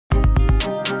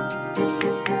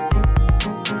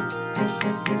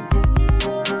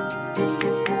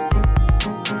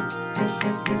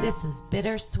This is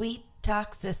Bittersweet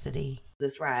Toxicity.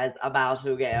 This rise about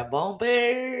to get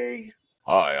bumpy.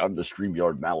 Hi, I'm the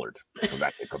StreamYard Mallard. Come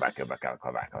back.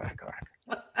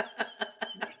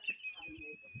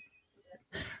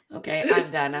 Okay,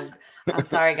 I'm done. I'm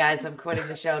sorry, guys. I'm quitting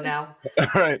the show now. All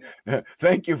right.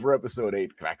 Thank you for episode 8.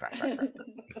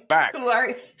 Back. Who are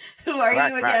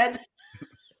you again?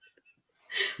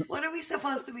 What are we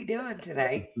supposed to be doing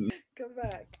today? Come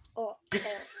back.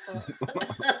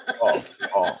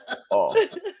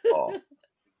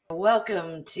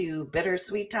 Welcome to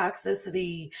Bittersweet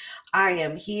Toxicity. I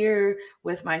am here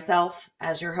with myself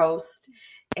as your host,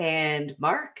 and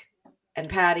Mark and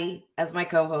Patty as my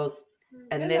co-hosts.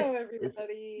 And Hello, this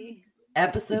everybody. is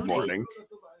episode Good morning.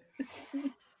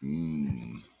 8.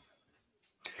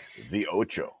 The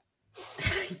Ocho.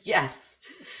 Yes.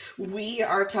 We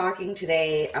are talking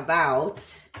today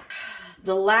about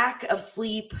the lack of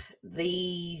sleep,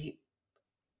 the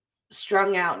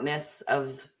strung outness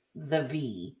of the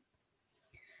V.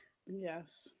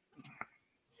 Yes.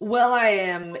 Well, I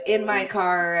am in my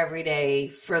car every day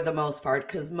for the most part,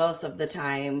 because most of the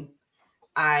time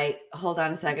hold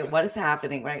on a second. What is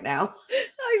happening right now?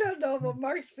 I don't know, but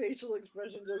Mark's facial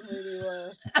expression just made me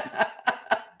laugh.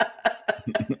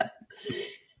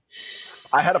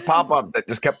 I had a pop-up that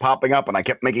just kept popping up, and I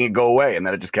kept making it go away, and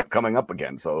then it just kept coming up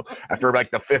again. So after like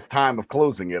the 5th time of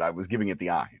closing it, I was giving it the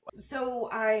eye. So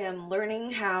I am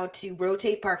learning how to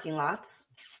rotate parking lots.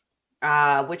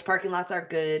 Which parking lots are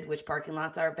good, which parking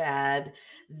lots are bad.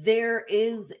 There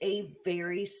is a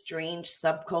very strange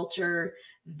subculture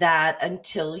that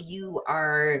until you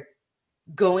are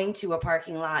going to a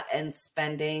parking lot and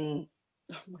spending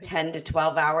 10 to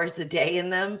 12 hours a day in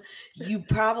them, you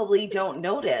probably don't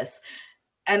notice.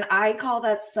 And I call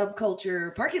that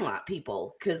subculture parking lot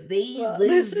people, because they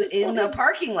live in the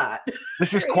parking lot.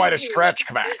 This is quite a stretch,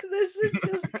 Kvack. This is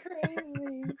just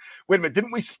crazy. Wait a minute,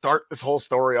 didn't we start this whole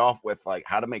story off with like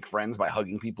how to make friends by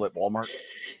hugging people at Walmart?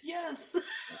 Yes.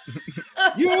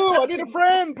 I need a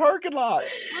friend, parking lot.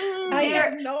 I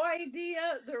had no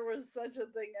idea there was such a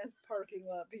thing as parking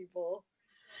lot people.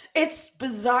 It's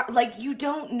bizarre. Like, you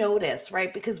don't notice,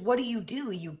 right? Because what do?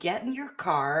 You get in your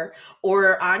car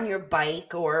or on your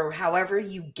bike or however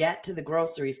you get to the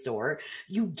grocery store.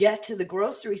 You get to the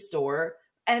grocery store,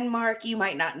 and Mark, you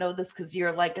might not know this because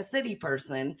you're like a city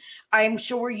person. I'm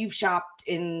sure you've shopped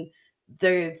in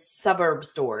the suburb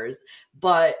stores,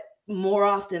 but more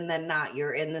often than not,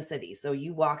 you're in the city. So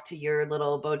you walk to your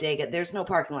little bodega. There's no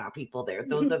parking lot people there.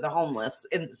 Those are the homeless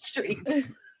in the streets.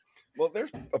 Well,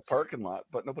 there's a parking lot,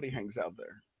 but nobody hangs out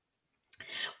there.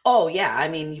 Oh, yeah. I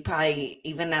mean, you probably,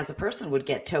 even as a person, would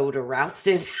get towed or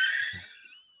rousted.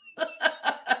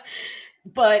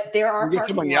 But there are you get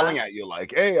someone yelling lots. at you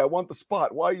like, hey, I want the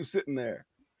spot. Why are you sitting there?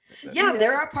 Yeah,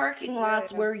 there are parking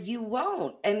lots where you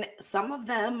won't. And some of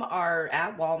them are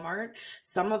at Walmart.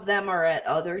 Some of them are at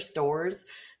other stores.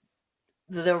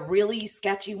 The really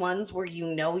sketchy ones where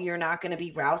you know you're not going to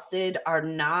be rousted are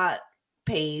not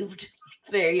paved.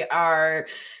 They are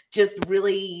just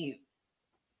really,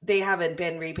 they haven't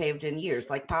been repaved in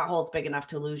years, like potholes big enough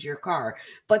to lose your car.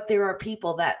 But there are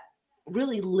people that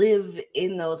really live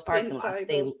in those parking lots.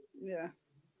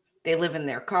 They live in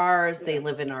their cars. They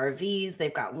live in RVs.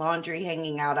 They've got laundry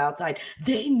hanging out outside.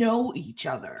 They know each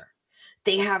other.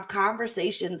 They have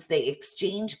conversations. They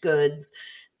exchange goods.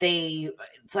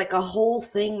 It's like a whole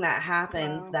thing that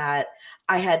happens that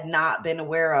I had not been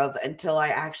aware of until I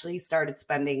actually started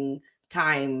spending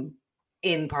time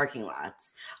in parking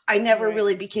lots. I never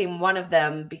really became one of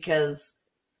them because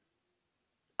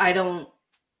I don't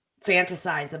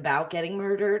fantasize about getting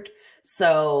murdered.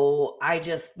 So I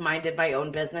just minded my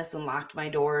own business and locked my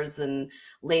doors and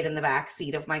laid in the back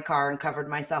seat of my car and covered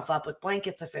myself up with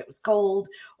blankets if it was cold,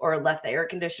 or left the air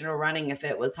conditioner running if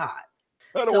it was hot.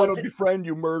 I don't want to befriend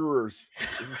you murderers.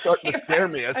 It's starting to scare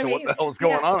me as to what the hell is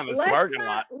going on in this parking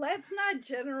lot. Let's not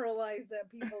generalize that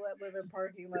people that live in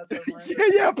parking lots are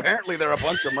murderers. Yeah, apparently they're a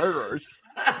bunch of murderers.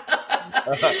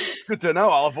 It's good to know.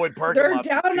 I'll avoid parking lots.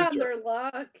 They're down on their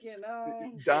luck,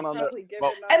 Down on their and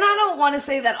I don't want to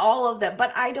say that all of them,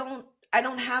 but I don't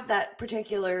have that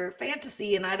particular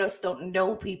fantasy, and I just don't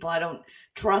know people. I don't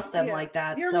trust them like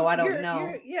that, so I don't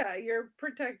know. You're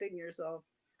protecting yourself.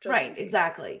 Right,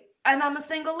 exactly. And I'm a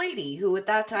single lady who at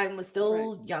that time was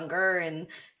still younger and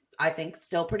I think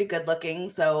still pretty good looking.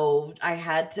 So I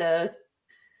had to.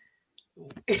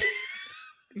 I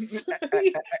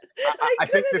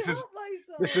think this is.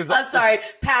 I'm sorry.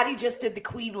 Patty just did the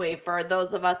queen wave for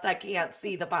those of us that can't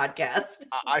see the podcast.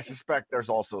 I suspect there's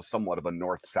also somewhat of a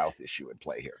north-south issue at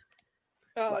play here.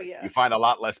 Oh, yeah. You find a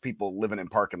lot less people living in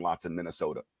parking lots in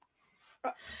Minnesota.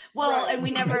 Well, Right, and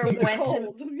we because never of the went to.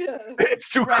 cold. Yeah. It's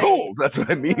too Right. cold. That's what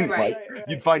I mean. Right. Like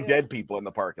you'd find yeah. dead people in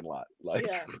the parking lot. Like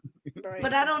Yeah. Right.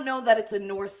 But I don't know that it's a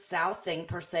north-south thing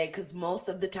per se, because most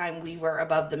of the time we were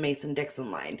above the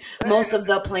Mason-Dixon line. Most of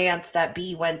the plants that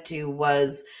B went to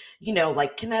was,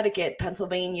 like Connecticut,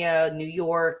 Pennsylvania, New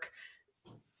York,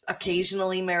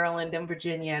 occasionally Maryland and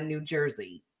Virginia and New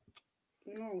Jersey.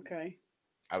 Okay.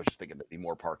 I was just thinking there'd be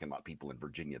more parking lot people in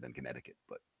Virginia than Connecticut,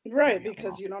 but Right, maybe I'm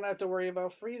because wrong. you don't have to worry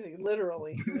about freezing,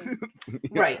 literally. Yeah.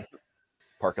 Right.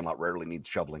 Parking lot rarely needs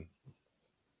shoveling.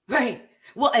 Right.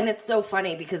 Well, and it's so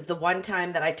funny because the one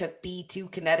time that I took B to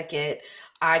Connecticut,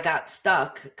 I got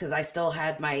stuck because I still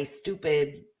had my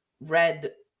stupid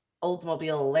red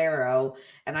Oldsmobile Alero,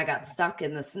 and I got stuck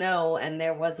in the snow, and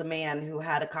there was a man who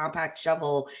had a compact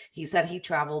shovel. He said he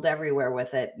traveled everywhere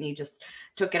with it, and he just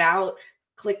took it out,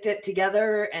 clicked it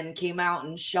together, and came out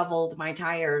and shoveled my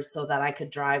tires so that I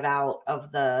could drive out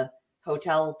of the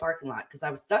hotel parking lot because I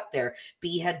was stuck there.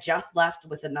 B had just left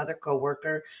with another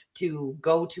coworker to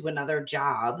go to another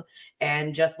job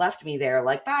and just left me there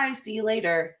like, bye, see you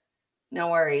later.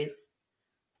 No worries.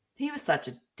 He was such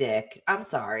a dick. I'm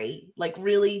sorry. Like,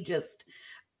 really just,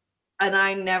 and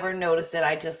I never noticed it.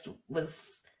 I just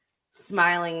was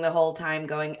smiling the whole time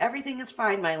going, everything is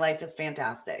fine. My life is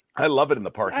fantastic. I love it in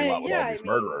the parking lot with all these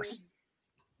murderers.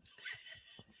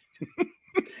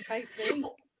 I think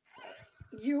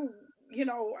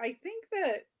I think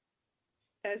that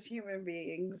as human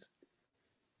beings,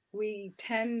 we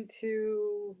tend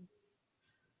to,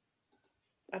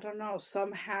 I don't know,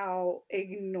 somehow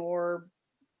ignore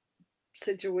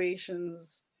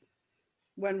situations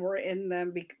when we're in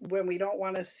them, when we don't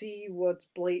want to see what's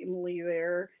blatantly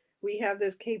there. We have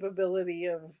this capability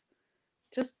of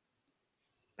just,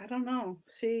 I don't know,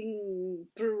 seeing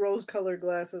through rose-colored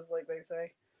glasses, like they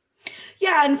say.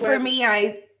 Yeah, and for me,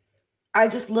 I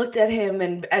just looked at him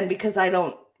and because I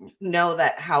don't know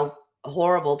that how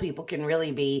horrible people can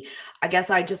really be, I guess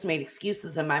I just made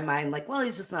excuses in my mind, like, well,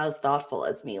 he's just not as thoughtful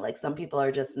as me. Like, some people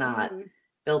are just not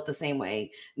built the same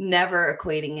way. Never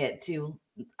equating it to,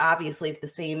 obviously, if the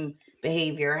same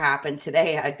behavior happened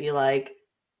today, I'd be like,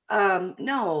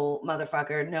 no,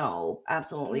 motherfucker, no,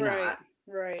 absolutely not.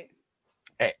 Right.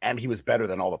 Hey, and he was better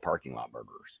than all the parking lot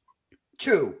murderers.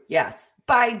 True, yes,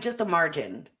 by just a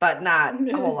margin, but not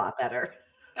a whole lot better.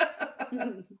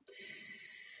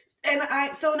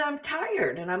 So I'm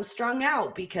tired and I'm strung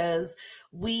out because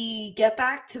we get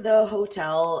back to the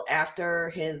hotel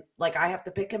after I have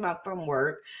to pick him up from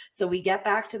work. So we get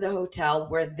back to the hotel.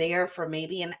 We're there for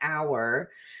maybe an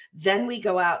hour. Then we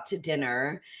go out to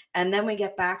dinner, and then we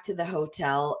get back to the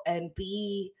hotel, and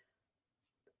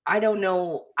I don't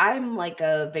know. I'm like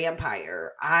a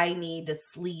vampire. I need to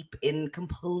sleep in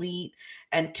complete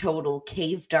and total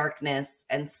cave darkness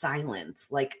and silence.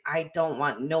 Like, I don't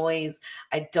want noise.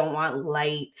 I don't want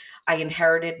light. I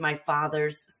inherited my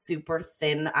father's super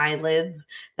thin eyelids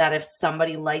that if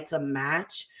somebody lights a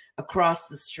match across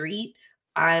the street,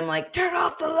 I'm like, turn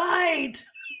off the light.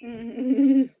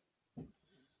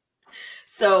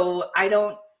 So I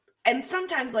don't. And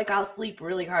sometimes, like, I'll sleep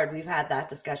really hard. We've had that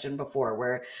discussion before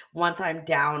where once I'm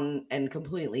down and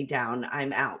completely down,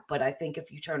 I'm out. But I think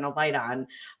if you turn a light on,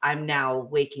 I'm now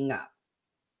waking up.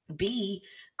 B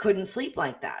couldn't sleep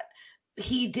like that.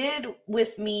 He did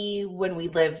with me when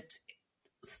we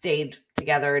stayed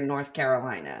together in North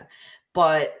Carolina.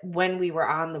 But when we were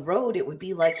on the road, it would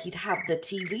be like he'd have the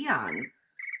TV on.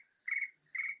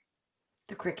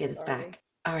 The cricket is back.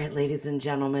 All right, ladies and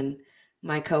gentlemen.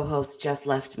 My co-host just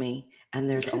left me, and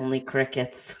there's only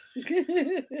crickets.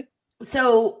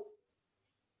 So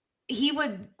we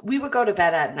would go to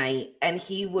bed at night, and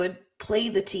he would play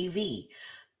the TV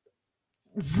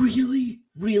really,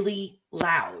 really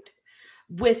loud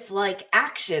with like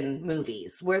action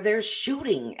movies where there's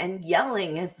shooting and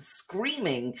yelling and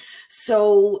screaming.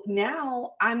 So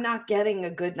now I'm not getting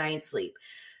a good night's sleep.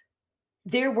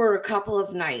 There were a couple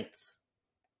of nights,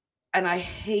 and I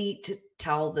hate to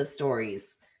tell the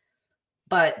stories,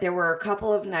 but there were a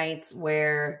couple of nights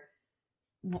where,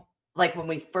 like, when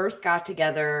we first got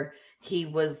together, he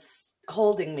was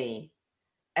holding me,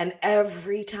 and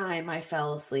every time I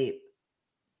fell asleep,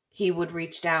 he would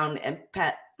reach down and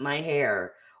pet my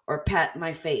hair or pet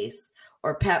my face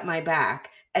or pet my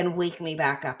back and wake me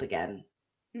back up again.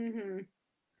 Mm-hmm.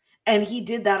 And he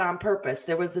did that on purpose.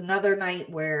 There was another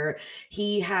night where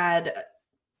he had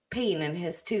pain in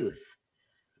his tooth.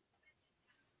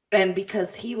 And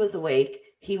because he was awake,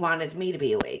 he wanted me to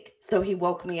be awake. So he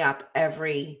woke me up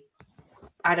every,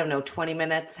 20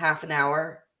 minutes, half an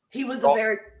hour. He was a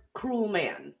very cruel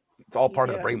man. It's all part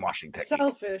of the brainwashing technique.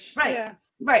 Selfish. Right. Yeah.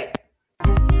 Right.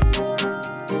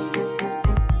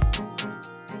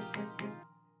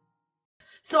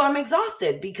 So I'm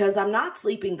exhausted because I'm not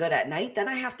sleeping good at night. Then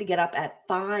I have to get up at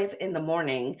 5 in the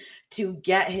morning to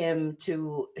get him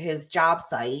to his job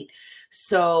site.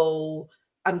 So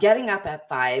I'm getting up at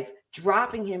 5,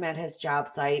 dropping him at his job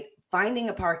site, finding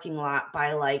a parking lot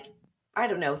by like, I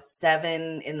don't know,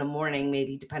 7 in the morning,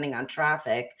 maybe depending on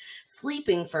traffic,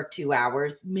 sleeping for 2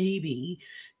 hours, maybe,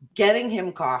 getting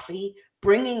him coffee,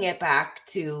 bringing it back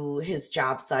to his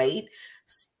job site,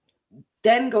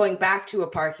 then going back to a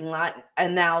parking lot,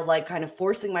 and now like kind of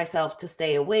forcing myself to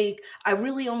stay awake. I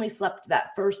really only slept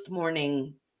that first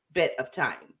morning bit of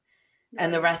time.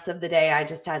 And the rest of the day, I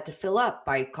just had to fill up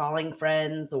by calling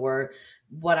friends, or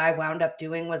what I wound up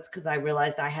doing was, because I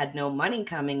realized I had no money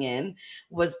coming in,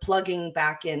 was plugging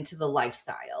back into the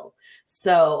lifestyle.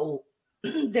 So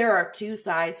there are two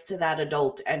sides to that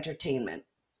adult entertainment.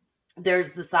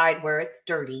 There's the side where it's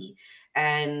dirty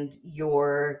and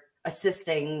you're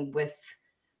assisting with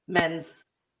men's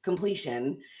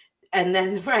completion. And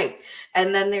then, right.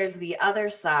 And then there's the other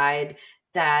side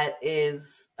that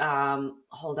is,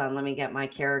 hold on, let me get my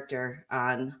character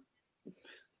on.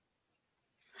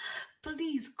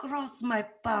 Please cross my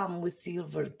palm with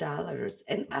silver dollars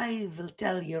and I will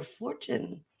tell your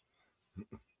fortune.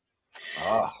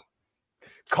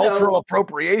 Cultural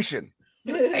appropriation.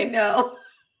 I know.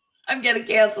 I'm getting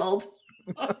canceled.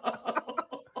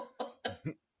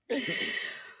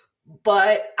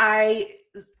 But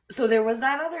so there was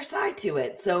that other side to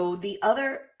it. So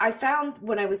I found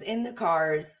when I was in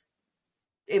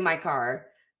my car,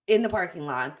 in the parking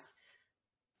lots,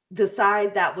 the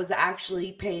side that was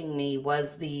actually paying me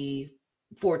was the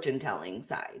fortune telling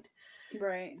side.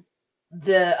 Right.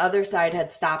 The other side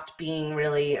had stopped being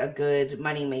really a good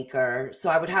moneymaker. So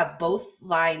I would have both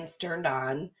lines turned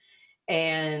on.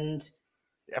 And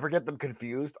ever get them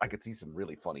confused? I could see some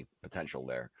really funny potential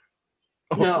there.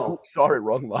 No. Oh, sorry,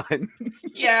 wrong line.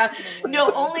 Yeah.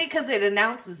 No, only because it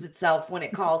announces itself when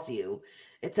it calls you.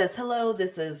 It says, hello,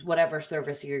 this is whatever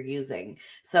service you're using.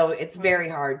 So it's very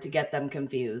hard to get them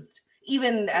confused,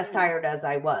 even as tired as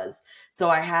I was. So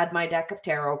I had my deck of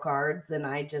tarot cards and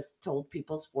I just told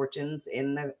people's fortunes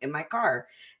in my car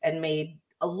and made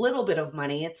a little bit of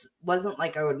money. It wasn't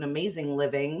like an amazing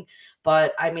living,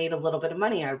 but I made a little bit of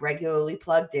money. I regularly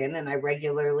plugged in and I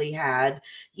regularly had,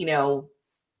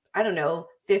 I don't know,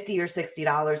 $50 or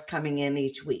 $60 coming in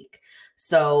each week.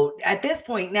 So at this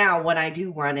point now, when I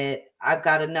do run it, I've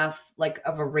got enough like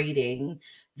of a rating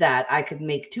that I could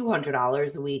make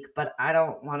 $200 a week, but I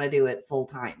don't want to do it full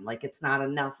time. Like it's not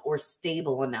enough or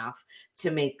stable enough to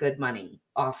make good money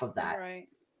off of that. Right.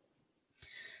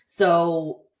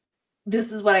 So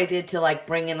this is what I did to like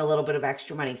bring in a little bit of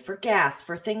extra money for gas,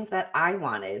 for things that I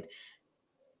wanted.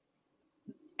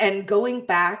 And going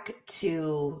back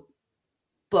to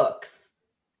books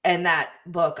and that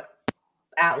book,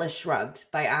 Atlas Shrugged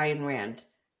by Ayn Rand,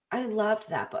 I loved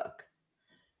that book.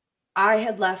 I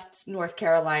had left North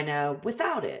Carolina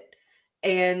without it.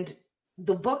 And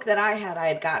the book that I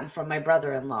had gotten from my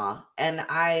brother-in-law, and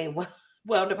I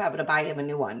wound up having to buy him a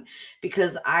new one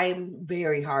because I'm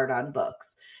very hard on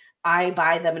books. I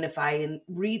buy them, and if I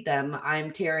read them,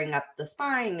 I'm tearing up the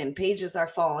spine and pages are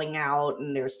falling out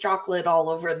and there's chocolate all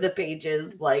over the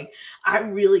pages. Like I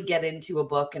really get into a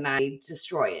book and I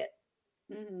destroy it.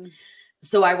 Mm-hmm.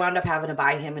 So I wound up having to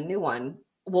buy him a new one.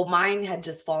 Well, mine had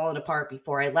just fallen apart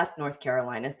before I left North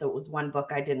Carolina. So it was one book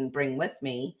I didn't bring with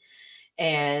me.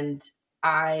 And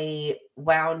I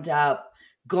wound up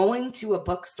going to a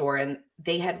bookstore and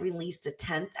they had released a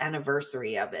 10th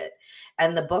anniversary of it.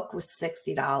 And the book was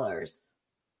 $60.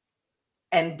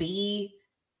 And B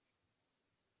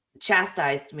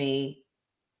chastised me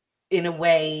in a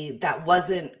way that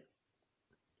wasn't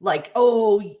like,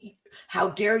 oh, how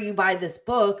dare you buy this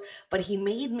book? But he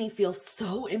made me feel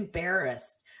so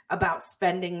embarrassed about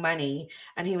spending money.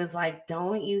 And he was like,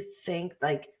 don't you think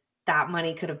like that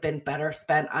money could have been better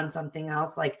spent on something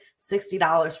else, like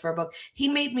 $60 for a book? He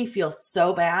made me feel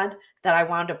so bad that I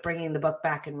wound up bringing the book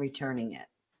back and returning it,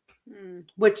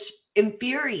 which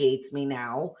infuriates me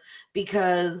now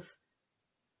because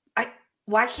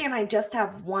why can't I just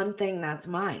have one thing that's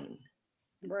mine?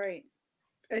 Right.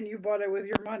 And you bought it with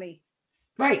your money.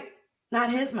 Right. Not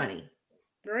his money.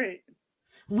 Right.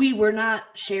 We were not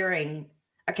sharing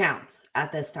accounts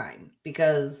at this time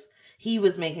because he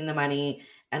was making the money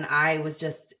and I was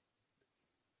just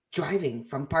driving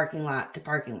from parking lot to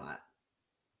parking lot.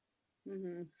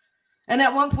 Mm-hmm. And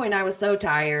at one point I was so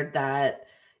tired that,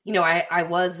 I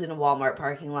was in a Walmart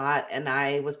parking lot and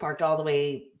I was parked all the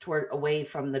way away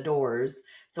from the doors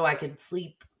so I could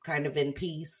sleep kind of in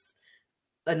peace.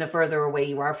 And the further away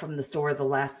you are from the store, the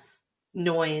less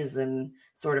noise and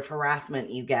sort of harassment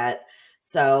you get.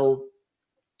 So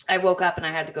I woke up and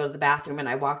I had to go to the bathroom, and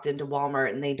I walked into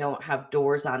Walmart and they don't have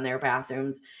doors on their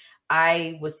bathrooms.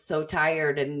 I was so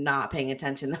tired and not paying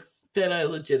attention that I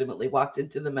legitimately walked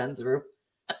into the men's room.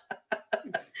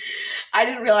 I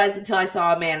didn't realize until I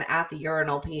saw a man at the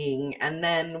urinal peeing, and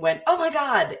then went, oh my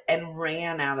God, and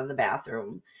ran out of the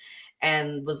bathroom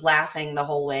and was laughing the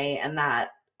whole way. And that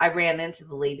I ran into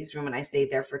the ladies' room and I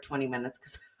stayed there for 20 minutes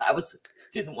because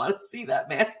didn't want to see that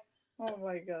man. Oh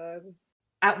my God.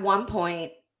 At one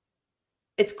point,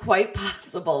 it's quite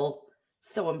possible,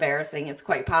 so embarrassing, it's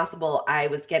quite possible I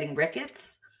was getting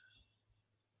rickets.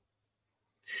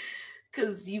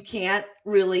 Because you can't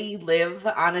really live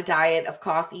on a diet of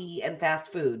coffee and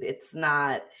fast food. It's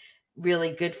not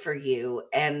really good for you.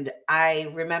 And I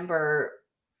remember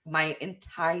my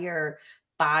entire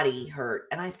body hurt.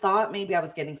 And I thought maybe I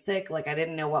was getting sick. Like I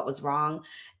didn't know what was wrong.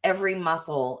 Every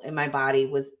muscle in my body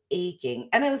was aching.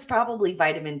 And it was probably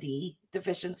vitamin D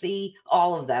deficiency,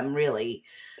 all of them really.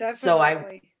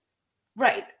 Definitely.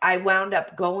 Right. I wound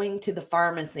up going to the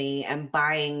pharmacy and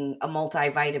buying a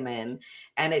multivitamin,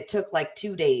 and it took like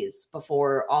 2 days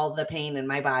before all the pain in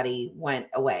my body went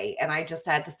away. And I just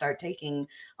had to start taking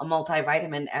a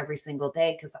multivitamin every single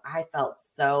day because I felt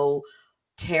so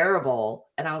terrible.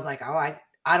 And I was like, oh,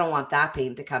 I don't want that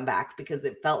pain to come back because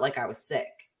it felt like I was sick.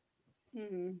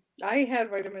 Mm-hmm. I had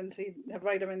vitamin D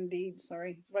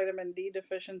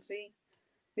deficiency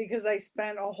because I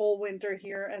spent a whole winter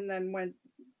here and then went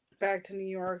back to New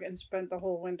York and spent the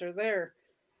whole winter there.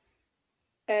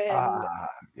 And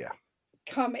yeah.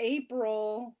 Come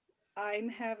April, I'm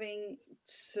having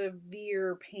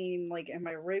severe pain like in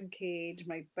my rib cage,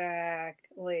 my back,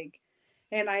 like,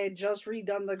 and I had just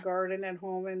redone the garden at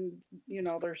home, and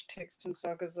there's ticks and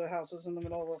stuff because the house was in the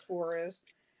middle of a forest,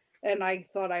 and I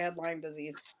thought I had Lyme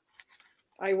disease.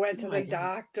 I went to the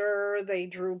doctor, they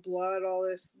drew blood, all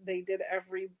this, they did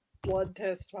every blood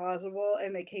test possible,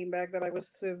 and it came back that I was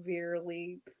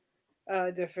severely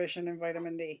deficient in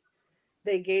vitamin D.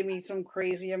 They gave me some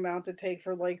crazy amount to take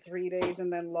for like 3 days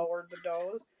and then lowered the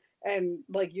dose. And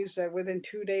like you said, within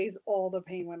 2 days, all the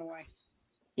pain went away.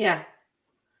 Yeah.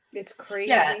 It's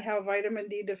crazy how vitamin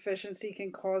D deficiency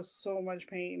can cause so much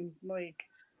pain.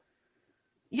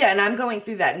 Yeah, and I'm going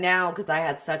through that now because I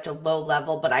had such a low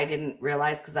level, but I didn't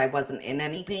realize because I wasn't in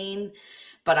any pain.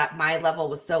 But my level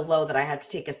was so low that I had to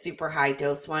take a super high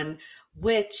dose one,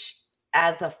 which,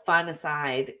 as a fun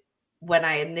aside, when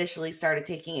I initially started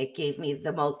taking it, gave me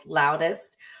the most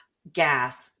loudest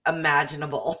gas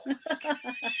imaginable.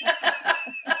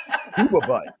 Cuba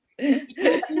butt.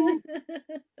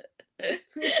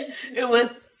 It was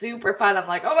super fun. I'm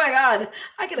like, oh my God,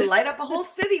 I can light up a whole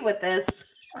city with this.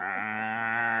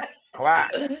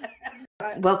 Clap.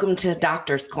 Welcome to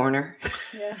Doctor's Corner.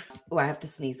 Yeah. Oh, I have to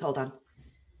sneeze. Hold on.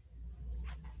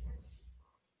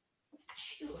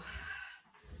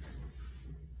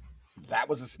 That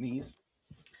was a sneeze.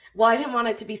 Well, I didn't want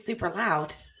it to be super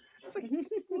loud.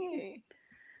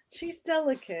 She's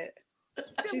delicate.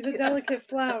 She's a delicate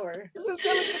flower.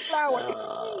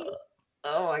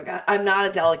 Oh my God. I'm not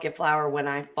a delicate flower when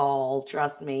I fall.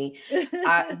 Trust me.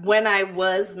 When I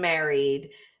was married,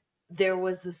 there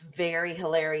was this very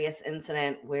hilarious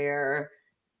incident where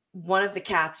one of the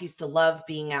cats used to love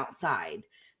being outside.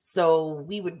 So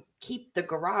we would keep the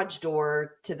garage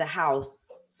door to the house.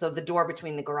 So the door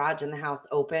between the garage and the house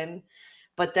open.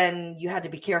 But then you had to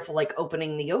be careful, like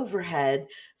opening the overhead.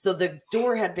 So the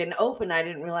door had been open. I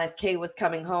didn't realize Kay was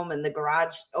coming home, and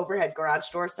the overhead garage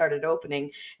door started opening,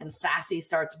 and Sassy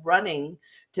starts running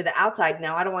to the outside.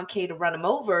 Now I don't want Kay to run him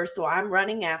over. So I'm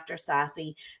running after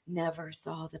Sassy. Never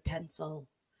saw the pencil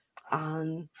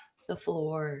on the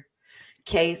floor.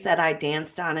 Kay said I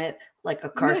danced on it like a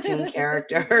cartoon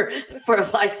character for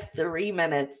like 3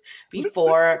 minutes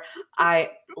before I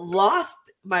lost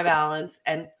my balance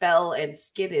and fell and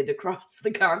skidded across the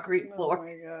concrete floor. Oh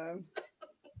my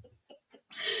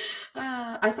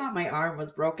God. I thought my arm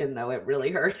was broken, though. It really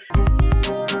hurt.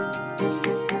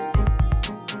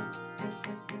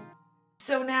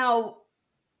 So now,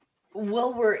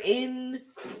 while we're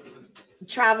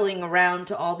traveling around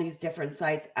to all these different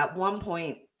sites, at one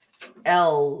point,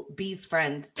 B's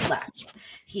friend, left.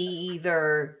 He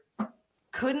either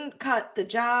couldn't cut the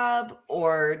job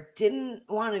or didn't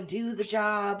want to do the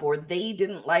job, or they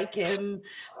didn't like him.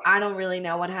 I don't really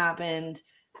know what happened.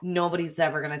 Nobody's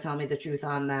ever going to tell me the truth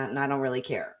on that, and I don't really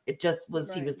care. It just was,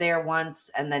 right. He was there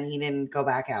once, and then he didn't go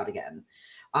back out again.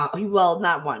 Well,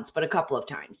 not once, but a couple of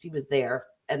times. He was there,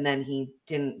 and then he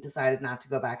decided not to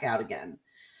go back out again.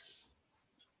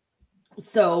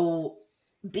 So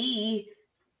B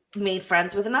made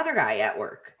friends with another guy at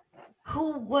work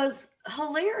who was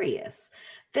hilarious.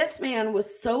 This man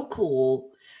was so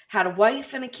cool. had a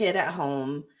wife and a kid at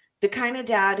home, the kind of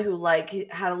dad who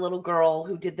like had a little girl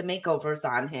who did the makeovers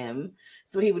on him.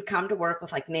 So he would come to work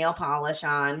with like nail polish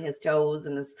on his toes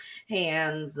and his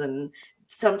hands and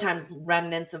sometimes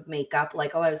remnants of makeup,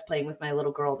 like, oh, I was playing with my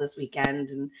little girl this weekend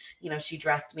and she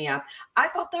dressed me up. I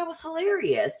thought that was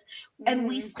hilarious. And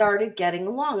we started getting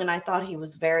along and I thought he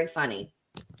was very funny.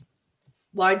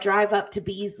 Well, I drive up to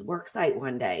B's work site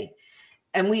one day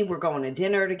and we were going to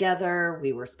dinner together.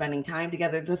 We were spending time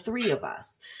together, the three of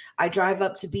us. I drive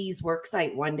up to B's work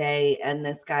site one day and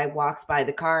this guy walks by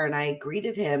the car and I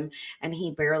greeted him and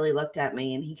he barely looked at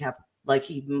me and he kept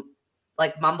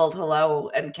mumbled hello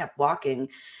and kept walking.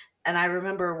 And I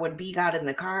remember when B got in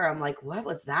the car, I'm like, what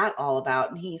was that all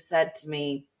about? And he said to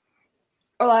me,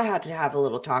 oh, I had to have a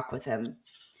little talk with him.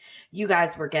 You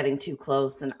guys were getting too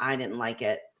close and I didn't like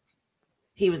it.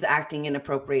 He was acting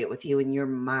inappropriate with you and you're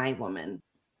my woman.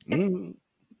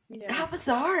 Yeah. How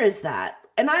bizarre is that?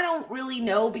 And I don't really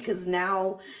know because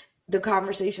now the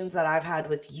conversations that I've had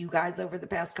with you guys over the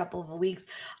past couple of weeks,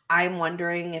 I'm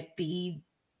wondering if B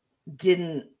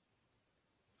didn't,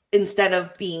 instead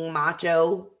of being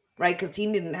macho, right? Because he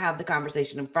didn't have the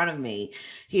conversation in front of me.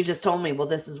 He just told me, well,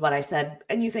 this is what I said.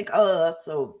 And you think, oh, that's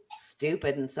so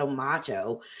stupid and so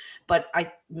macho. But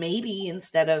maybe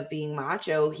instead of being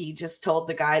macho, he just told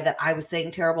the guy that I was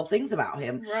saying terrible things about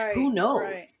him. Right. Who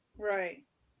knows? Right.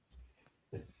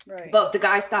 But the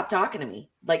guy stopped talking to me,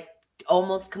 like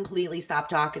almost completely stopped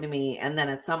talking to me. And then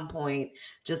at some point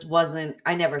just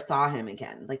I never saw him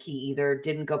again. Like he either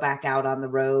didn't go back out on the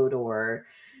road or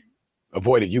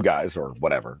avoided you guys or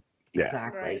whatever. Yeah.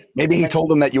 Exactly. Right. Maybe he told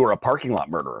them that you were a parking lot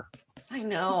murderer. I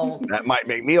know. That might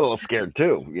make me a little scared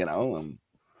too,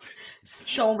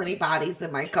 So many bodies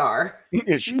in my car.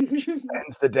 She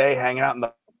spends the day hanging out in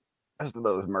the rest of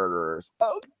those murderers.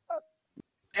 Oh.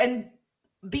 And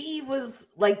B was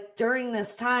like during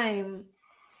this time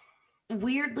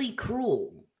weirdly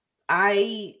cruel.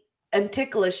 I am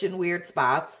ticklish in weird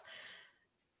spots.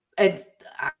 And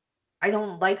I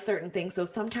don't like certain things. So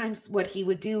sometimes what he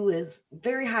would do is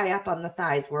very high up on the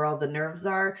thighs where all the nerves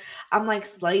are. I'm like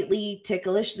slightly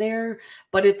ticklish there,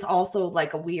 but it's also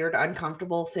like a weird,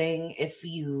 uncomfortable thing if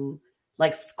you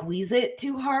like squeeze it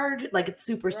too hard. Like it's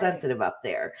super sensitive up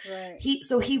there. Right.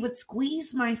 He would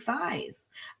squeeze my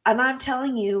thighs. And I'm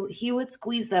telling you, he would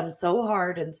squeeze them so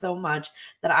hard and so much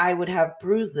that I would have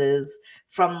bruises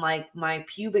from like my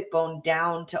pubic bone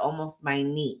down to almost my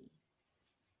knee.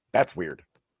 That's weird.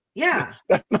 Yeah.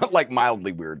 That's not like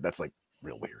mildly weird. That's like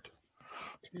real weird.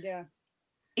 Yeah.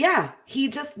 Yeah. He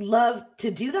just loved to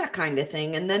do that kind of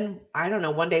thing. And then, I don't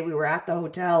know, one day we were at the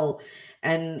hotel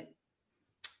and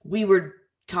we were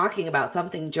talking about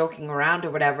something, joking around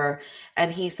or whatever.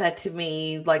 And he said to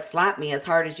me, like, slap me as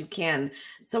hard as you can.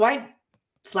 So I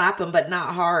slap him, but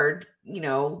not hard.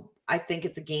 I think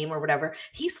it's a game or whatever.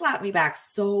 He slapped me back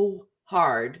so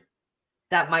hard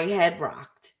that my head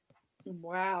rocked.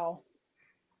 Wow.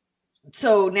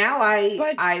 So now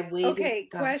I waited. Okay,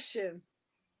 question.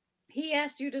 He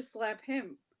asked you to slap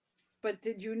him, but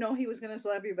did you know he was going to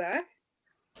slap you back?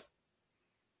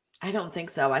 I don't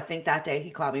think so. I think that day he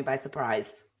caught me by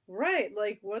surprise. Right.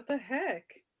 Like, what the heck?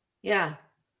 Yeah.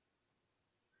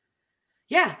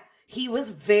 Yeah. He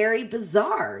was very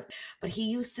bizarre, but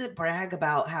he used to brag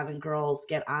about having girls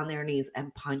get on their knees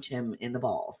and punch him in the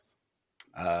balls.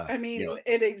 I mean,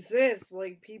 it exists.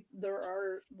 Like there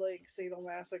are like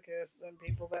sadomasochists and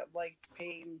people that like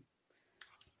pain.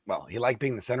 Well, he liked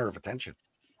being the center of attention.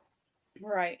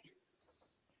 Right.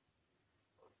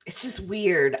 It's just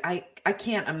weird. I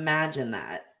can't imagine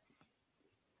that.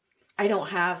 I don't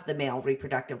have the male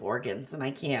reproductive organs, and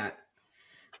I can't.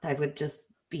 I would just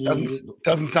be.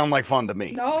 Doesn't sound like fun to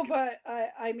me. No, but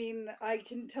I mean, I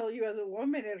can tell you as a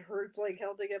woman, it hurts like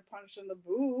hell to get punched in the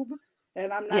boob.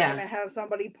 And I'm not going to have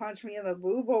somebody punch me in the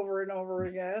boob over and over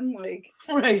again. Like,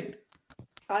 right.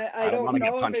 I don't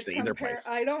know if it's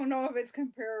I don't know if it's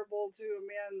comparable to a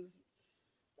man's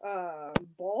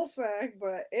ball sack,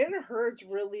 but it hurts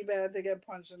really bad to get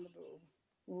punched in the boob.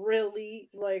 Really,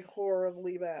 like,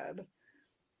 horribly bad.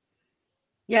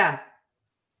 Yeah.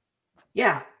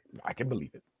 Yeah. I can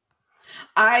believe it.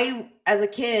 I, as a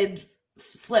kid,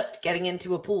 slipped getting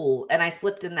into a pool, and I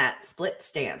slipped in that split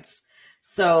stance.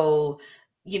 So,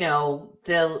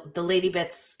 the lady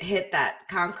bits hit that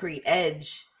concrete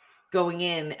edge going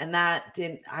in, and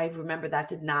I remember that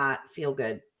did not feel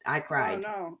good. I cried. Oh,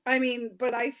 no. I mean,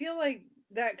 but I feel like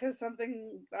that because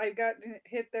I got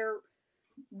hit there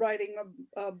riding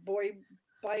a boy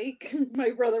bike. My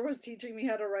brother was teaching me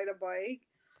how to ride a bike,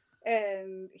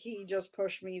 and he just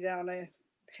pushed me down a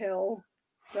hill.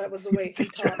 That was the way he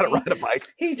Teach you taught how to me. ride a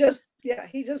bike. He just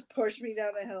pushed me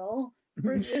down a hill,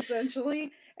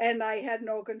 essentially, and I had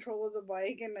no control of the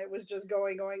bike, and it was just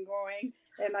going,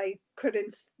 and I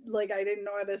couldn't, like, I didn't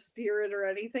know how to steer it or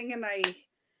anything, and I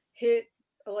hit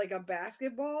like a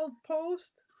basketball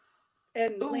post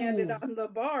and landed Ooh. on the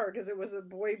bar because it was a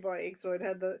boy bike, so it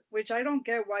had which I don't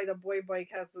get why the boy bike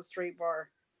has the straight bar.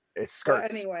 It's skirts.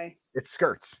 But anyway, it's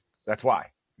skirts. That's why.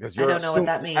 Because I don't know what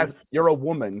that means. You're a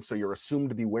woman, so you're assumed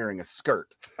to be wearing a skirt.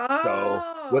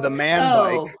 So with a Oh, man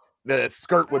Oh, bike, the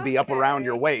skirt would be up around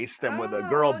your okay. waist, and with a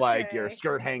girl bike, your Okay.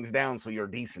 skirt hangs down, so you're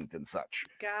decent and such.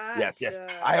 Gotcha. Yes.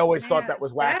 I always thought that Man,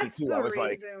 was wacky that's too. the I was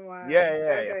like, reason why.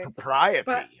 yeah, Okay. propriety.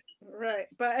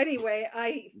 But anyway,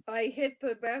 I hit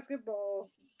the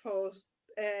basketball post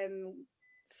and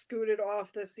scooted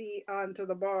off the seat onto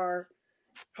the bar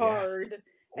hard.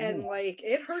 And Ooh. like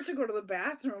it hurt to go to the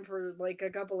bathroom for like a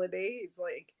couple of days,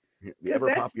 like The because ever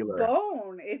that's popular.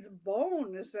 bone. It's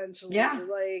bone essentially. Yeah.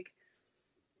 Like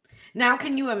now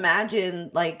can you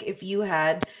imagine like if you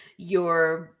had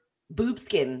your boob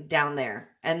skin down there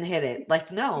and hit it?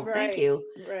 Like, no, thank you.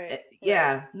 Right.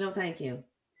 Yeah, no, thank you.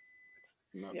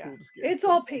 Not Yeah. boob skin. It's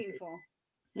all painful.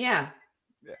 Yeah.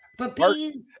 Yeah. But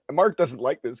Mark doesn't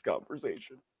like this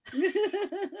conversation.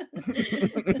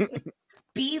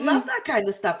 B loved that kind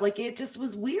of stuff. Like it just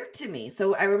was weird to me.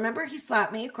 So I remember he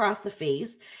slapped me across the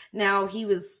face. Now he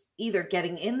was either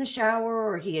getting in the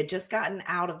shower or he had just gotten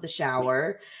out of the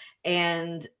shower.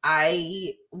 And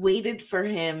I waited for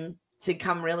him to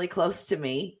come really close to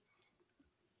me.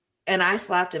 And I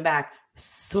slapped him back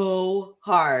so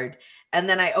hard. And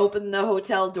then I opened the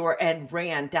hotel door and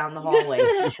ran down the hallway.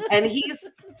 And he's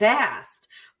fast.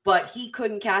 But he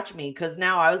couldn't catch me because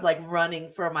now I was like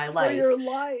running for my life. For your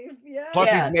life, yeah. Plus,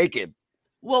 Yes. he's naked.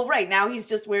 Well, right now he's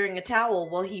just wearing a towel.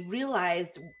 Well, he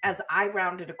realized as I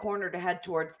rounded a corner to head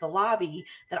towards the lobby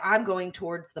that I'm going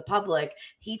towards the public.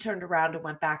 He turned around and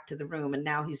went back to the room. And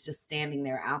now he's just standing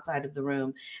there outside of the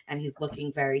room and he's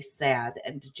looking very sad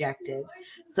and dejected.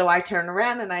 So I turned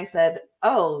around and I said,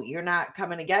 "Oh, you're not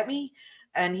coming to get me?"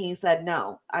 And he said,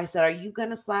 "No." I said, "Are you going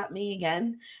to slap me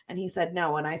again?" And he said,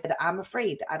 "No." And I said, "I'm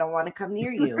afraid. I don't want to come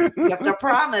near you. You have to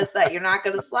promise that you're not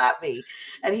going to slap me."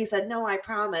 And he said, "No, I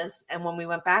promise." And when we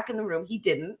went back in the room, he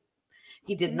didn't.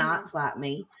 He did not slap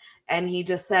me. And he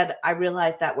just said, "I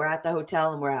realized that we're at the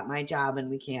hotel and we're at my job and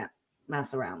we can't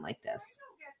mess around like this."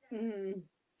 Mm-hmm.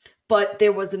 But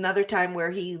there was another time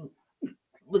where he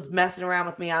was messing around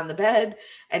with me on the bed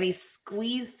and he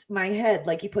squeezed my head.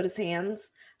 Like he put his hands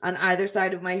on either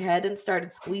side of my head and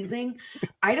started squeezing.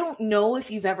 I don't know if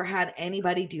you've ever had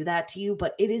anybody do that to you,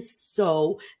 but it is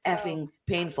so effing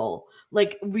painful.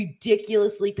 Like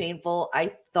ridiculously painful.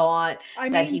 I thought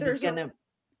that he was going to...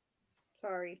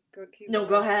 Sorry. Go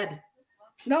ahead.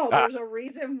 No, there's a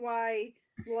reason why,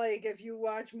 like, if you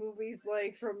watch movies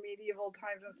like from medieval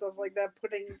times and stuff like that,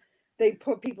 they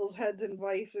put people's heads in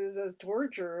vices as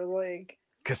torture, like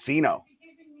Casino.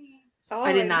 Oh,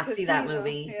 I did not see that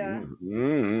movie. Yeah.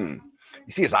 Mm-hmm.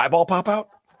 You see his eyeball pop out?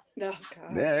 Oh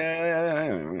God.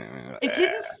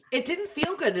 It didn't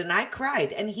feel good, and I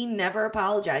cried, and he never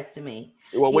apologized to me.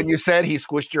 Well, when you said he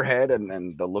squished your head, and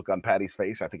then the look on Patty's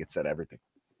face, I think it said everything.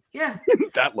 Yeah.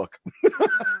 That look.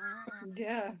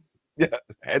 Yeah. Yeah.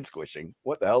 Head squishing.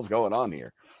 What the hell's going on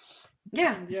here?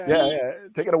 Yeah. Yeah.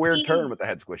 Taking a weird turn with the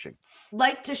head squishing.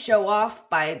 Like to show off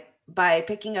by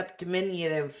picking up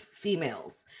diminutive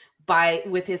females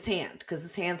with his hand, because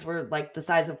his hands were like the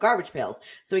size of garbage pails,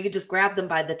 so he could just grab them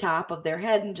by the top of their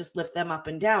head and just lift them up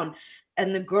and down.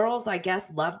 And the girls, I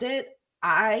guess, loved it.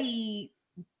 I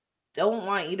don't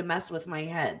want you to mess with my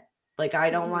head. Like, I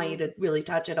don't want you to really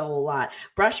touch it a whole lot.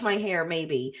 Brush my hair,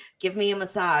 maybe. Give me a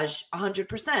massage,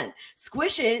 100%.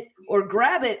 Squish it or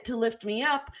grab it to lift me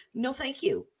up. No, thank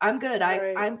you. I'm good.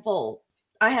 I'm full.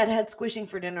 I had head squishing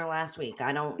for dinner last week.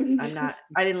 I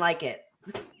didn't like it.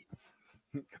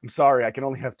 I'm sorry. I can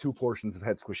only have 2 portions of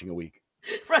head squishing a week.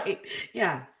 Right.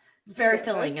 Yeah. It's very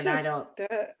filling, and I don't.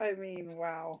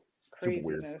 Wow.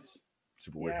 Craziness.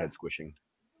 Super weird head squishing.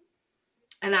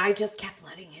 And I just kept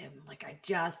letting him. Like, I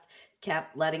just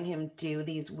kept letting him do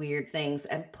these weird things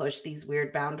and push these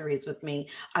weird boundaries with me.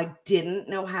 I didn't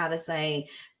know how to say,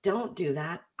 "Don't do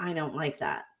that. I don't like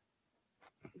that."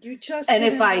 You just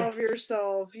didn't love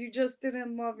yourself. You just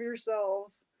didn't love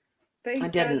yourself.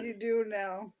 Thank God you do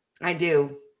now. I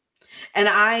do. And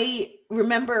I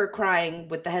remember crying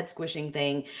with the head squishing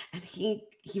thing, and he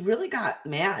really got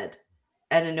mad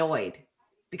and annoyed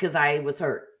because I was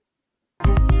hurt.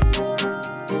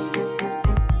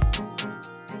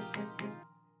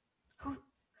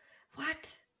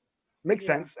 What? Makes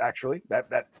Yeah. sense, actually.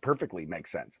 That perfectly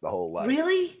makes sense. The whole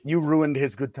Really? you ruined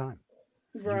his good time.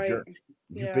 Right. You jerk.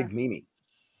 You Yeah. big meanie.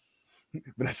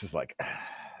 Vanessa's like,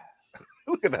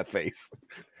 look at that face.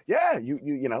 Yeah,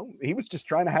 you know, he was just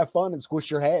trying to have fun and squish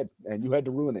your head, and you had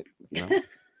to ruin it. You know.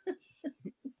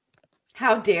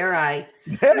 How dare I?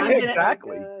 Yeah, I'm gonna-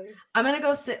 exactly. Oh, God. I'm going to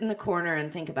go sit in the corner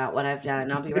and think about what I've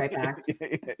done. I'll be right back.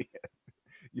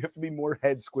 You have to be more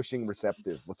head squishing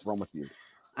receptive. What's wrong with you?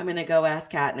 I'm going to go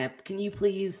ask Catnip. Can you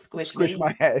please squish me?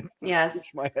 my head. Yes.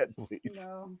 Squish my head, please.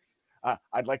 No.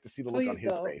 I'd like to see the look on Please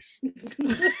his don't.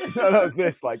 face. No,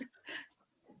 this like,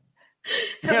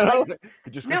 you I'm know, like,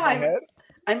 could you squish no, my head?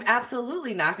 I'm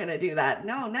absolutely not going to do that.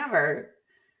 No, never.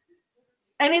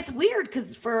 And it's weird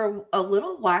because for a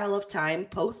little while of time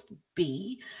post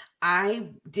B, I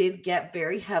did get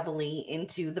very heavily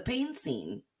into the pain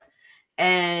scene.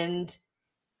 And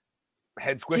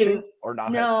Head squishing to, or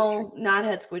not? no, not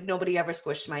head squish. Nobody ever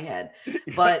squished my head. Head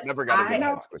squishing? But Never got into I-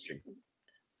 head squishing.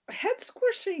 Head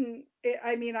squishing,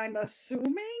 I mean, I'm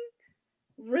assuming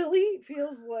really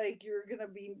feels like you're going to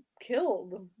be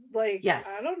killed. Like, Yes.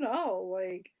 I don't know.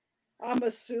 Like, I'm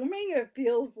assuming it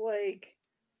feels like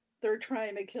they're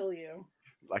trying to kill you.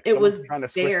 Like it someone's was trying to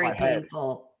squish very my head.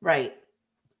 painful. Right.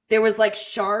 There was like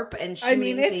sharp and I shooting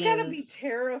mean, it's got to be pains.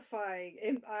 terrifying.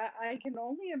 And I can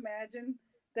only imagine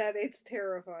that it's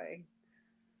terrifying.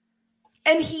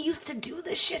 And he used to do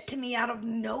this shit to me out of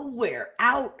nowhere.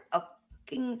 Out of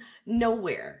fucking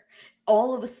nowhere.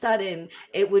 All of a sudden,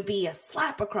 it would be a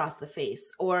slap across the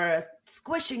face or a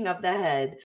squishing of the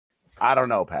head. I don't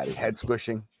know, Patty. Head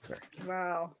squishing.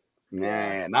 Wow. Nah,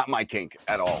 Yeah. not my kink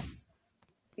at all.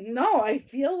 No, I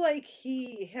feel like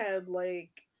he had like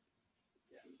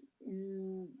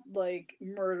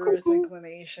murderous Cuckoo.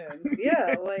 inclinations.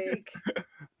 Yeah,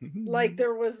 like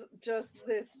there was just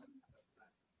this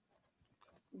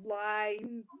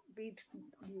line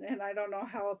and I don't know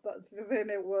how thin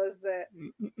it was that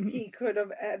he could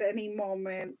have at any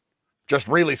moment. Just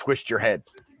really squished your head.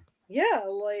 Yeah,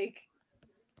 like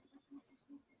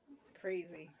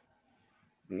crazy.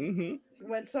 Mm-hmm.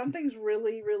 When something's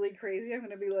really, really crazy, I'm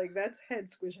going to be like, that's head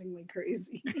squishingly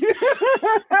crazy.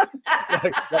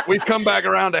 Like, we've come back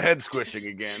around to head squishing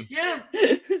again. Yeah.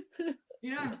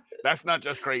 Yeah. That's not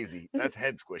just crazy. That's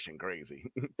head squishing crazy.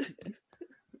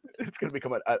 It's going to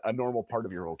become a normal part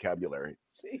of your vocabulary.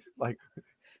 See? Like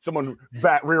someone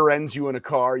rear ends you in a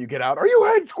car, you get out. Are you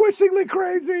head squishingly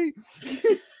crazy?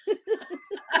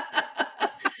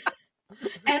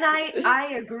 And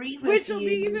I agree with Which you. will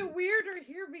be even weirder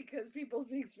here because people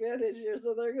speak Spanish here,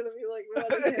 so they're going to be like,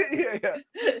 what is happening?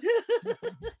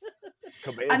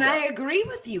 Yeah. And I agree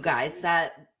with you guys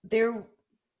that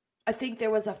I think there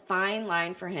was a fine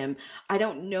line for him. I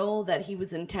don't know that he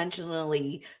was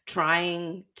intentionally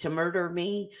trying to murder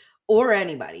me or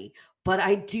anybody, but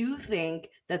I do think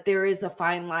that there is a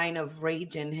fine line of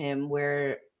rage in him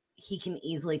where he can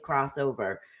easily cross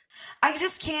over. I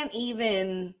just can't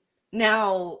even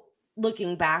now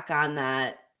looking back on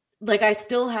that, like I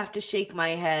still have to shake my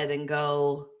head and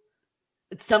go,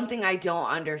 it's something I don't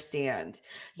understand.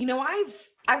 You know,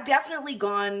 I've definitely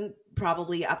gone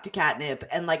probably up to Catnip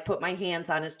and like put my hands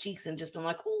on his cheeks and just been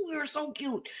like, "Oh, you're so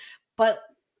cute." But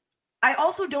I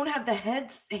also don't have the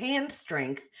hand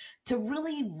strength to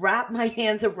really wrap my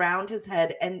hands around his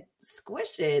head and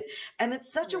squish it. And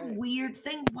it's such a weird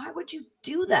thing. Why would you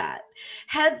do that?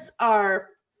 Heads are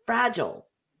fragile.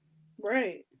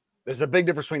 Right. There's a big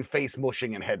difference between face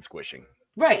mushing and head squishing.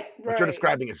 Right. What you're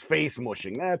describing is face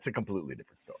mushing. That's a completely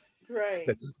different story. Right.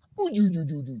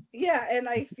 Yeah, and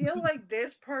I feel like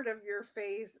this part of your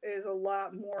face is a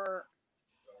lot more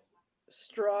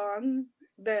strong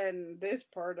than this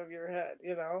part of your head,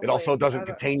 you know? It also doesn't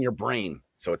contain your brain.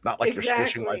 So it's not like you're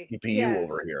squishing my CPU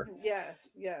over here.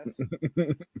 Yes.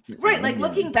 Right. Like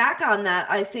looking back on that,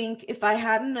 I think if I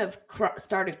hadn't have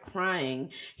started crying,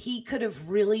 he could have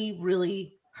really,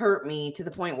 really hurt me to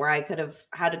the point where I could have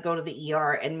had to go to the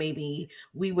ER and maybe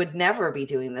we would never be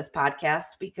doing this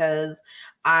podcast because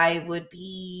I would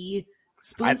be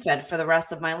spoon fed for the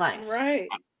rest of my life. Right.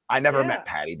 I never met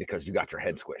Patty because you got your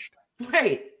head squished.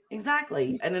 Right.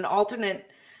 Exactly. And an alternate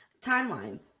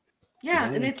timeline.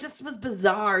 Yeah. And it just was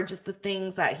bizarre, just the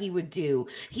things that he would do.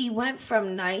 He went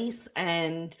from nice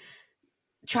and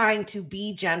trying to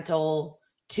be gentle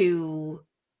to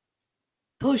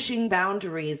pushing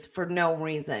boundaries for no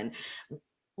reason.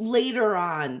 Later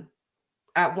on,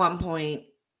 at one point,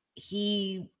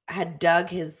 he had dug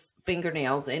his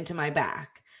fingernails into my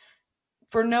back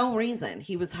for no reason.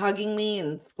 He was hugging me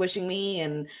and squishing me,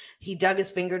 and he dug his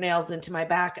fingernails into my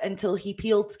back until he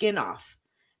peeled skin off,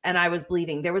 and I was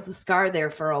bleeding. There was a scar there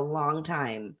for a long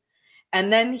time.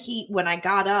 And then when I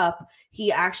got up,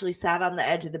 he actually sat on the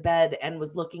edge of the bed and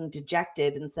was looking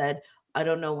dejected and said, I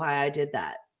don't know why I did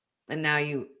that. And now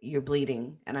you're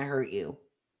bleeding and I hurt you.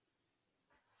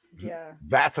 Yeah.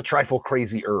 That's a trifle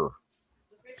crazier.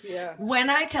 Yeah. When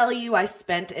I tell you I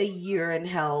spent a year in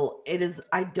hell, it is,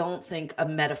 I don't think, a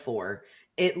metaphor.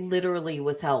 It literally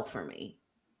was hell for me.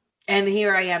 And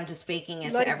here I am just faking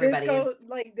it to everybody.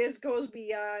 This goes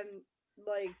beyond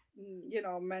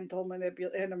mental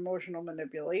manipulation and emotional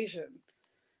manipulation.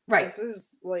 Right. This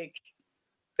is like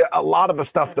a lot of the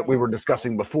stuff that we were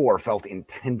discussing before felt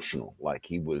intentional, like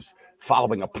he was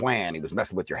following a plan, he was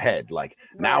messing with your head. Like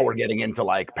now we're getting into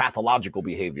like pathological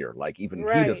behavior, like even he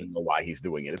doesn't know why he's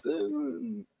doing it.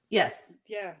 Yes.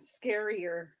 Yeah,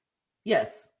 scarier.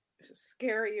 Yes.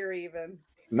 Scarier even.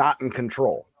 Not in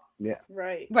control. Yeah.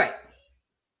 Right.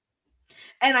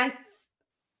 And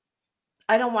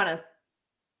I don't want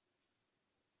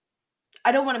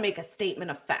to make a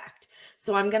statement of fact.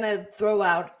 So I'm going to throw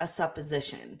out a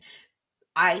supposition.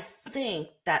 I think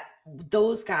that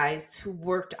those guys who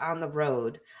worked on the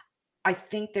road, I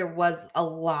think there was a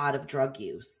lot of drug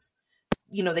use.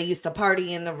 You know, they used to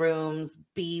party in the rooms.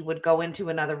 B would go into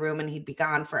another room and he'd be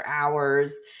gone for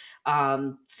hours.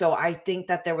 So I think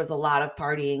that there was a lot of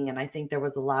partying and I think there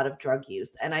was a lot of drug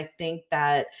use. And I think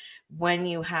that when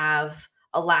you have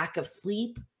a lack of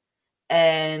sleep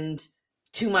and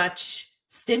too much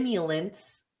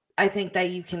stimulants, I think that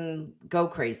you can go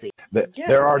crazy.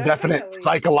 There are definite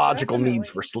psychological needs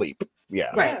for sleep.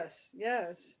 Yeah. Right.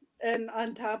 Yes. And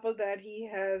on top of that, he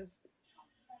has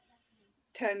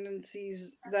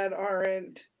tendencies that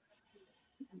aren't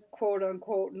quote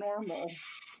unquote normal.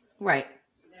 Right.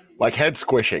 Like head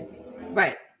squishing.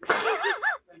 Right.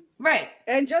 Right.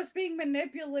 And just being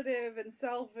manipulative and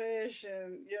selfish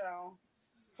and,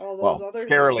 all those other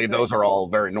scarily, things. Those are all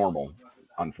very normal,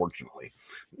 unfortunately.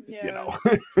 Yeah.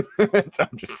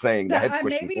 I'm just saying the head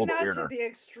squishing maybe is a little not weirder. to the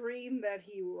extreme that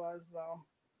he was, though.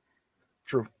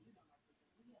 True.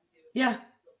 Yeah.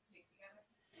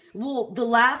 Well, the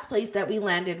last place that we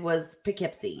landed was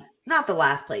Poughkeepsie. Not the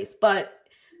last place, but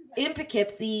in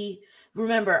Poughkeepsie,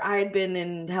 remember, I had been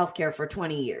in healthcare for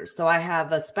 20 years. So I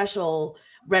have a special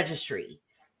registry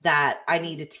that I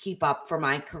needed to keep up for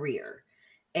my career.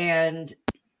 And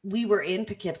we were in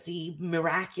Poughkeepsie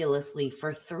miraculously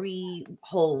for 3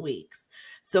 whole weeks.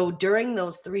 So during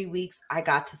those 3 weeks, I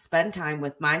got to spend time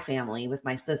with my family, with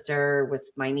my sister, with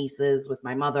my nieces, with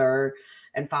my mother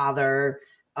and father.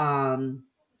 And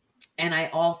I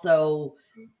also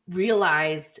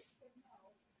realized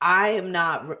I am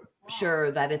not sure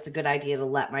that it's a good idea to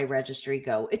let my registry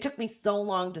go. It took me so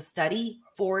long to study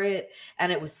for it,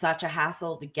 and it was such a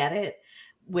hassle to get it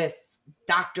with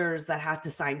doctors that had to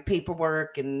sign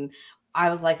paperwork. And I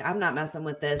was like, I'm not messing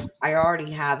with this. I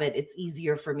already have it. It's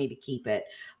easier for me to keep it.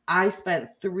 I spent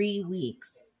 3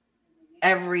 weeks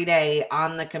every day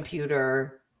on the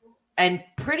computer and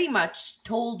pretty much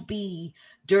told B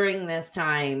during this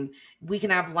time, we can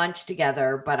have lunch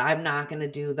together, but I'm not going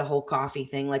to do the whole coffee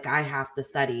thing. Like, I have to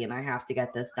study and I have to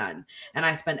get this done. And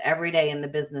I spent every day in the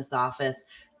business office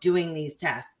doing these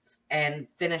tests and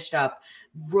finished up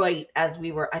right as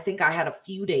I think I had a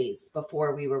few days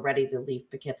before we were ready to leave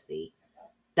Poughkeepsie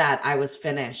that I was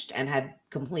finished and had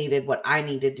completed what I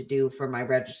needed to do for my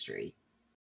registry.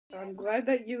 I'm glad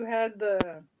that you had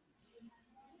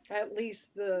at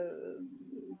least the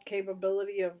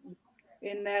capability of,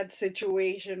 in that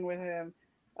situation with him,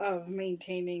 of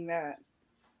maintaining that,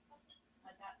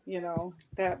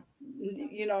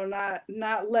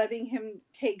 not letting him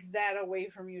take that away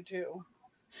from you too.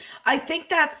 I think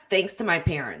that's thanks to my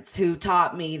parents who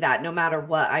taught me that no matter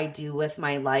what I do with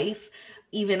my life,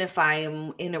 even if I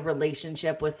am in a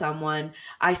relationship with someone,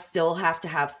 I still have to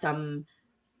have some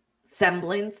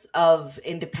semblance of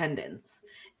independence.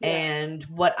 Yeah. And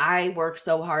what I work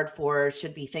so hard for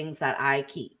should be things that I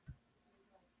keep.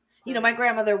 You know, my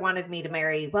grandmother wanted me to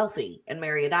marry wealthy and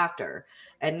marry a doctor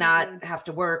and not have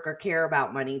to work or care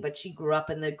about money, but she grew up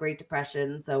in the Great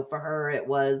Depression. So for her, it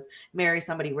was marry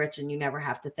somebody rich and you never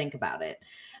have to think about it.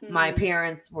 My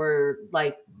parents were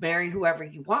like, marry whoever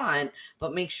you want,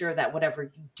 but make sure that whatever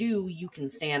you do, you can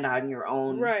stand on your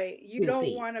own. Right. You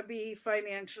don't want to be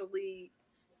financially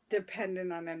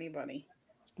dependent on anybody.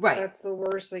 Right. That's the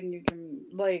worst thing you can,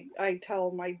 I tell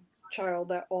my child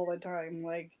that all the time.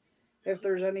 Like, if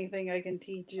there's anything I can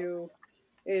teach you,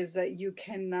 is that you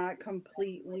cannot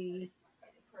completely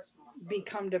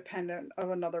become dependent of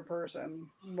another person,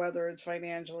 whether it's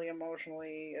financially,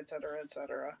 emotionally, etc.,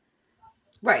 etc.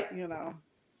 Right.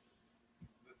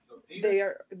 They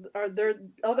are there.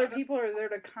 Other people are there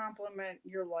to complement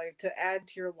your life, to add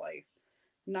to your life,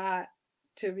 not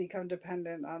to become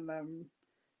dependent on them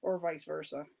or vice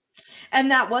versa. And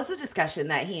that was a discussion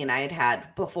that he and I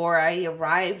had before I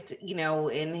arrived,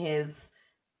 in his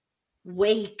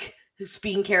wake, who's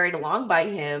being carried along by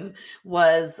him,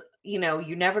 was,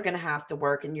 you're never going to have to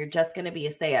work and you're just going to be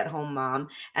a stay-at-home mom.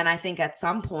 And I think at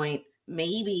some point,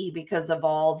 maybe because of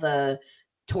all the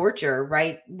torture,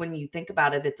 right? When you think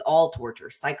about it, it's all torture,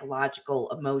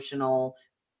 psychological, emotional,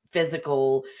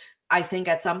 physical. I think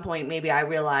at some point, maybe I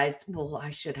realized, well, I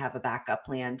should have a backup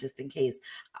plan just in case.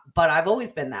 But I've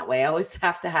always been that way. I always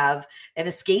have to have an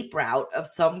escape route of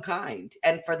some kind.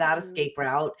 And for that escape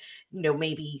route,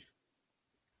 maybe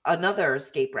another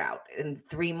escape route and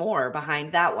 3 more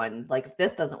behind that one. Like, if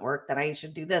this doesn't work, then I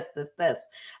should do this.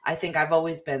 I think I've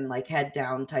always been like head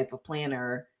down type of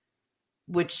planner,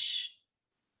 which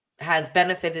has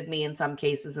benefited me in some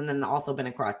cases and then also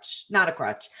been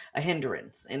a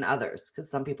hindrance in others.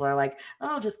 Because some people are like,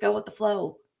 oh, just go with the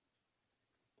flow.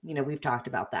 We've talked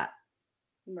about that.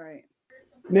 Right.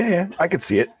 Yeah, I could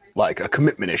see it. Like a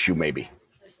commitment issue, maybe.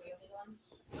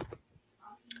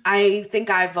 I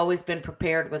think I've always been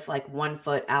prepared with like 1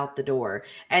 foot out the door.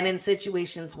 And in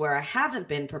situations where I haven't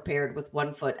been prepared with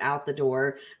 1 foot out the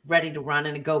door, ready to run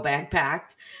and a go bag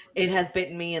packed, it has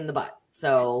bitten me in the butt.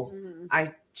 So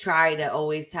I try to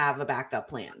always have a backup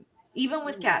plan. Even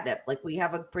with catnip, like we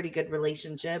have a pretty good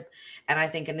relationship. And I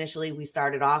think initially we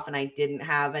started off and I didn't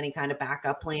have any kind of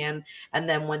backup plan. And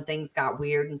then when things got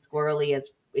weird and squirrely,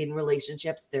 as in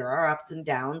relationships, there are ups and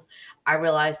downs, I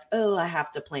realized, oh, I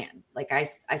have to plan. Like I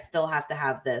still have to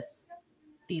have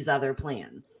these other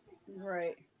plans.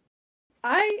 Right.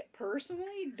 I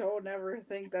personally don't ever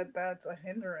think that that's a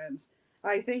hindrance.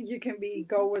 I think you can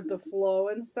go with the flow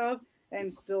and stuff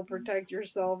and still protect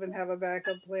yourself and have a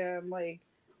backup plan. Like,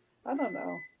 I don't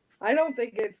know. I don't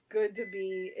think it's good to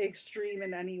be extreme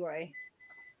in any way.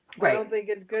 Right. I don't think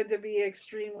it's good to be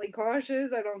extremely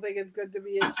cautious. I don't think it's good to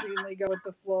be extremely go with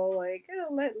the flow, like,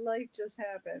 oh, let life just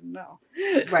happen. No.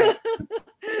 Right.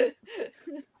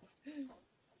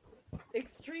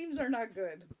 Extremes are not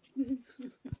good.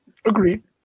 Agreed.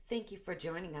 Thank you for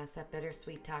joining us at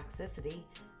Bittersweet Toxicity.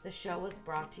 The show was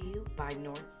brought to you by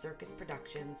North Circus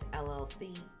Productions,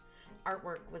 LLC.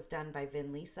 Artwork was done by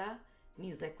Vin Lisa.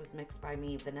 Music was mixed by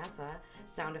me, Vanessa.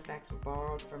 Sound effects were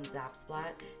borrowed from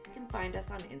Zapsplat. You can find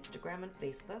us on Instagram and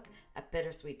Facebook at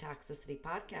Bittersweet Toxicity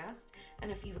Podcast.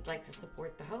 And if you would like to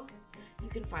support the hosts, you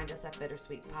can find us at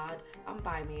Bittersweet Pod on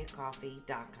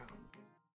buymeacoffee.com.